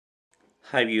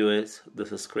Hi viewers,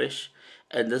 this is Krish.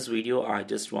 In this video, I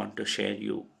just want to share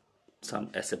you some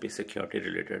SAP security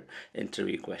related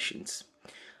interview questions.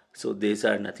 So these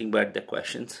are nothing but the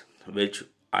questions which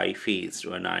I faced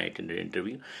when I attended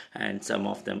interview, and some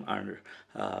of them are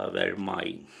where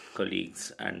my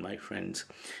colleagues and my friends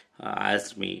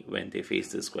asked me when they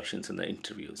faced these questions in the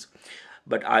interviews.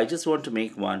 But I just want to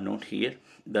make one note here.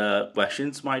 The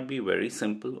questions might be very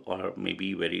simple or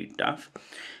maybe very tough.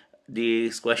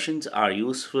 These questions are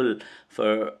useful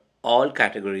for all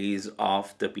categories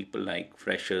of the people, like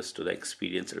freshers to the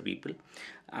experienced people.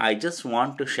 I just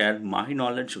want to share my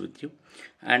knowledge with you,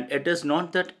 and it is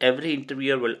not that every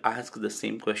interviewer will ask the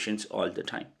same questions all the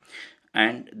time,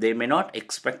 and they may not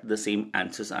expect the same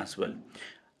answers as well.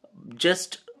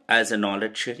 Just as a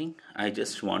knowledge sharing, I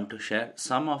just want to share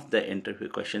some of the interview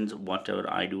questions, whatever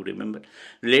I do remember,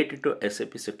 related to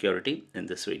SAP security in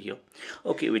this video.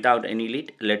 Okay, without any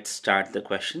late, let's start the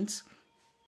questions.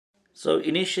 So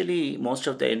initially, most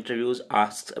of the interviews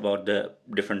asks about the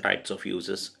different types of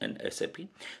users in SAP.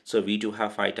 So we do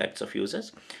have 5 types of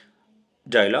users: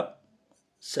 dialog,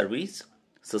 service,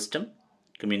 system,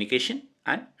 communication,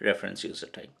 and reference user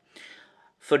type.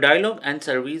 For dialog and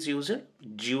service user,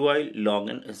 GUI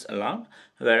login is allowed,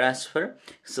 whereas for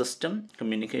system,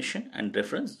 communication, and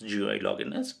reference, GUI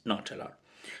login is not allowed.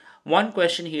 One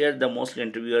question here the most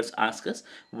interviewers ask us: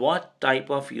 what type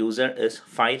of user is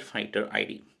firefighter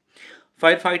ID?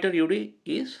 Firefighter ID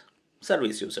is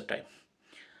service user type.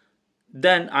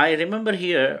 Then I remember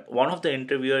here one of the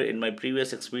interviewer in my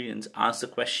previous experience asked the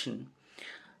question: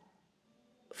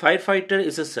 firefighter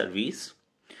is a service.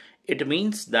 It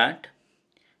means that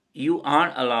you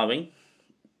are allowing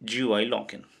GUI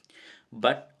login,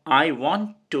 but I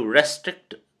want to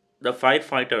restrict the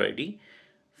firefighter ID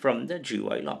from the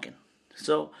GUI login.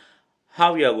 So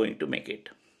how we are going to make it?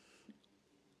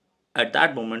 At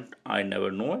that moment, I never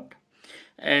know it,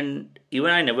 and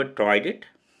even I never tried it.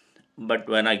 But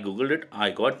when I googled it, I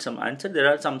got some answer. There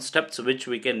are some steps which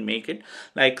we can make it,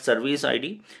 like service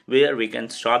ID, where we can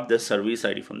stop the service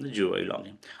ID from the GUI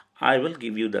login. I will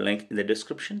give you the link in the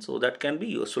description, so that can be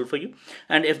useful for you.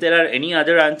 And if there are any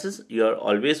other answers, you are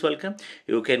always welcome.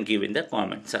 You can give in the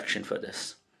comment section for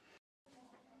this.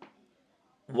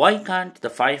 Why can't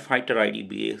the firefighter ID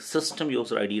be a system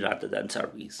user ID rather than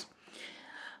service?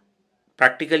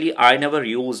 Practically, I never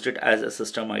used it as a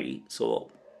system ID,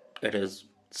 so it is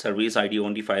service ID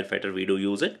only. Firefighter, we do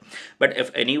use it. But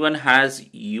if anyone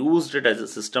has used it as a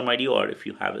system ID, or if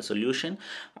you have a solution,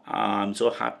 I'm so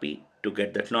happy to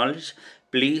get that knowledge.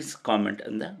 Please comment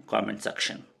in the comment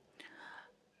section.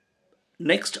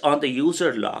 Next, on the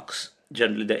user logs,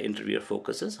 generally the interviewer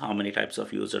focuses how many types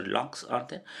of user logs are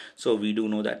there. So we do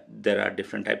know that there are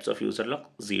different types of user log.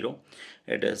 0,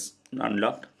 it is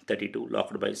non-locked. 32,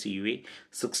 locked by CUA.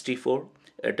 64,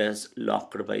 it is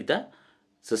locked by the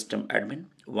system admin.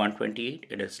 128,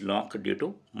 it is locked due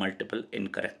to multiple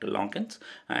incorrect logins,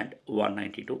 and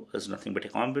 192 is nothing but a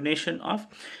combination of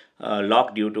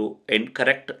lock due to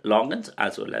incorrect logins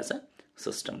as well as a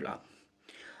system log.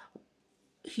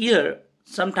 Here,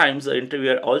 sometimes the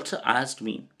interviewer also asked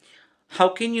me, how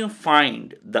can you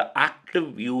find the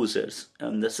active users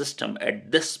in the system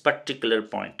at this particular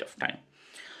point of time?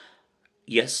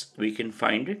 Yes, we can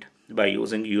find it by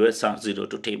using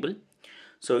USR02 table.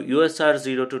 So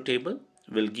USR02 table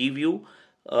will give you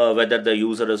whether the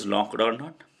user is locked or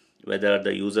not, whether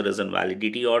the user is in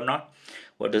validity or not,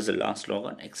 what is the last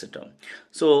logon, etc.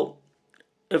 So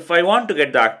if I want to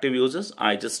get the active users,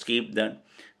 I just keep that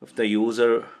if the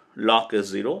user lock is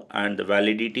 0 and the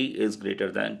validity is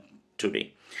greater than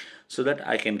today, so that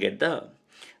I can get the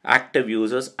active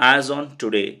users as on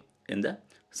today in the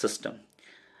system.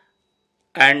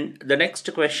 And the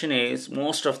next question is,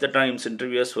 most of the times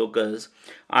interviewers focus,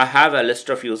 I have a list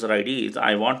of user IDs,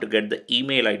 I want to get the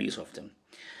email IDs of them.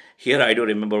 Here I do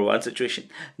remember one situation.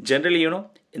 Generally,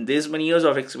 in these many years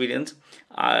of experience,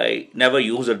 I never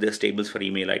used these tables for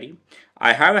email ID.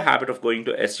 I have a habit of going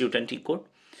to SU10T code,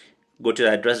 go to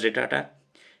the address data tab,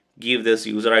 give this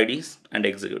user IDs and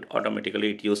execute.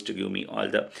 Automatically it used to give me all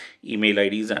the email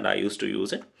IDs and I used to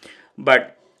use it.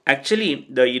 But actually,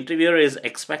 the interviewer is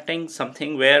expecting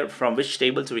something where from which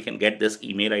tables we can get this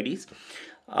email IDs.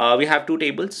 We have 2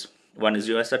 tables. One is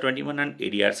USR21 and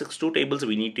ADR6. 2 tables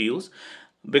we need to use,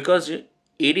 because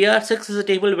ADR6 is a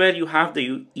table where you have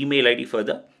the email ID for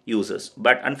the users.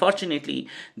 But unfortunately,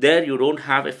 there you don't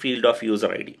have a field of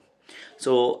user ID.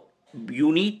 So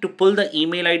you need to pull the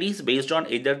email IDs based on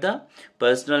either the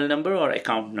personal number or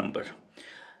account number.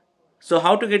 So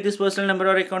how to get this personal number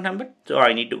or account number? So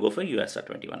I need to go for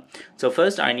USR21. So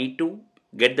first I need to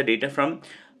get the data from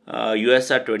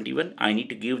USR 21, I need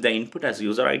to give the input as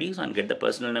user IDs and get the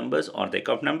personal numbers or the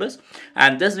account numbers,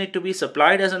 and this need to be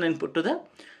supplied as an input to the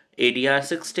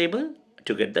ADR6 table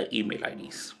to get the email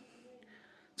IDs.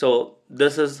 So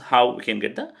this is how we can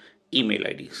get the email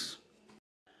IDs.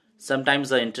 Sometimes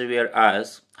the interviewer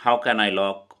asks, how can I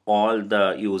lock all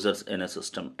the users in a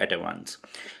system at once?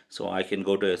 So I can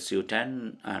go to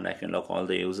SU10 and I can lock all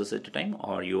the users at a time,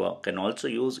 or you can also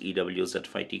use EW's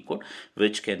FFID code,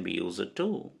 which can be used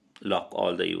to lock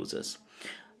all the users.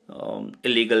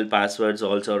 Illegal passwords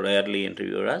also rarely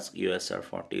interviewer asks. USR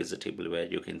 40 is a table where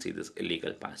you can see this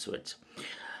illegal passwords.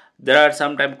 There are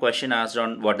sometimes questions asked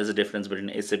on what is the difference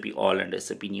between SAP All and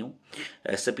SAP New.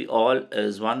 SAP All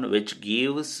is one which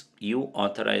gives you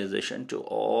authorization to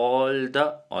all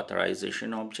the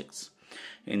authorization objects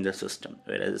in the system,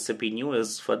 whereas SAP New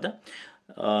is for the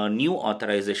new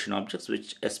authorization objects,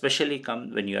 which especially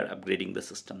come when you are upgrading the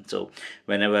system. So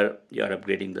whenever you are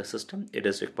upgrading the system, it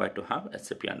is required to have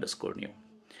SAP_new.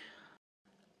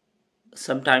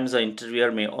 Sometimes the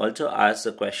interviewer may also ask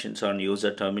the questions on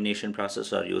user termination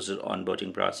process or user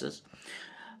onboarding process,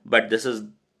 but this is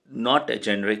not a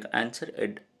generic answer.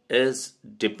 It is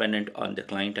dependent on the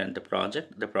client and the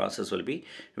project. The process will be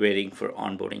varying for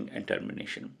onboarding and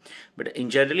termination. But in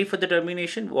generally for the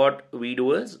termination, what we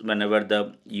do is whenever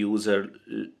the user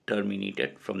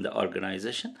terminated from the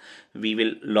organization, we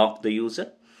will lock the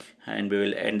user and we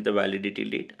will end the validity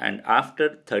date, and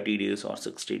after 30 days or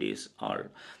 60 days or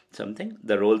something,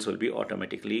 the roles will be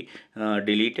automatically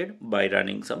deleted by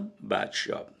running some batch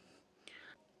job.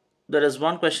 There is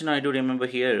one question I do remember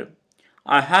here.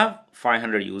 I have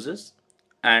 500 users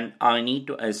and I need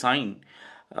to assign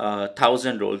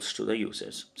 1000 roles to the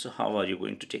users. So how are you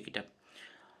going to take it up?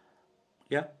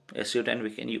 Yeah, SU10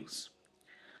 we can use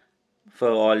for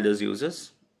all those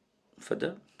users for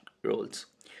the roles.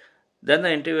 Then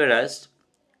the interviewer asked,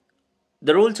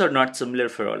 the roles are not similar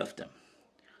for all of them.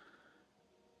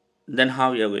 Then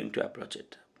how you are going to approach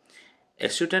it?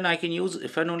 SU10 I can use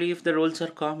if and only if the roles are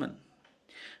common.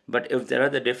 But if there are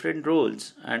the different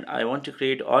roles and I want to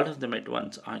create all of them at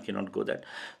once, I cannot go that.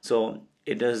 So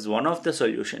it is one of the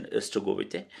solution is to go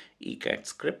with a ECAT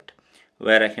script,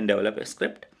 where I can develop a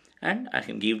script and I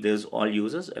can give those all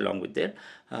users along with their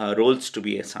roles to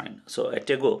be assigned. So at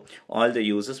a go, all the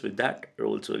users with that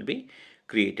roles will be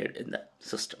created in the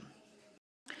system.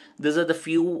 These are the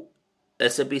few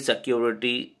SAP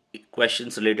security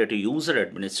questions related to user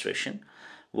administration,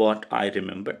 what I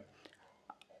remember,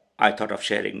 I thought of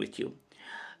sharing with you.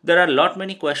 There are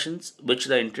many questions which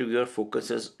the interviewer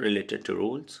focuses related to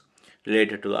rules,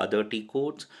 related to other T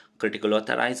codes, critical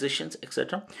authorizations,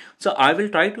 etc. So I will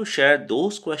try to share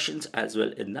those questions as well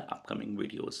in the upcoming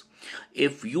videos.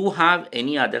 If you have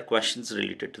any other questions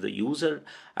related to the user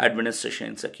administration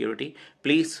and security,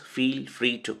 please feel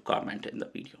free to comment in the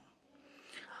video.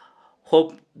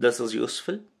 Hope this is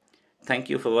useful.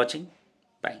 Thank you for watching.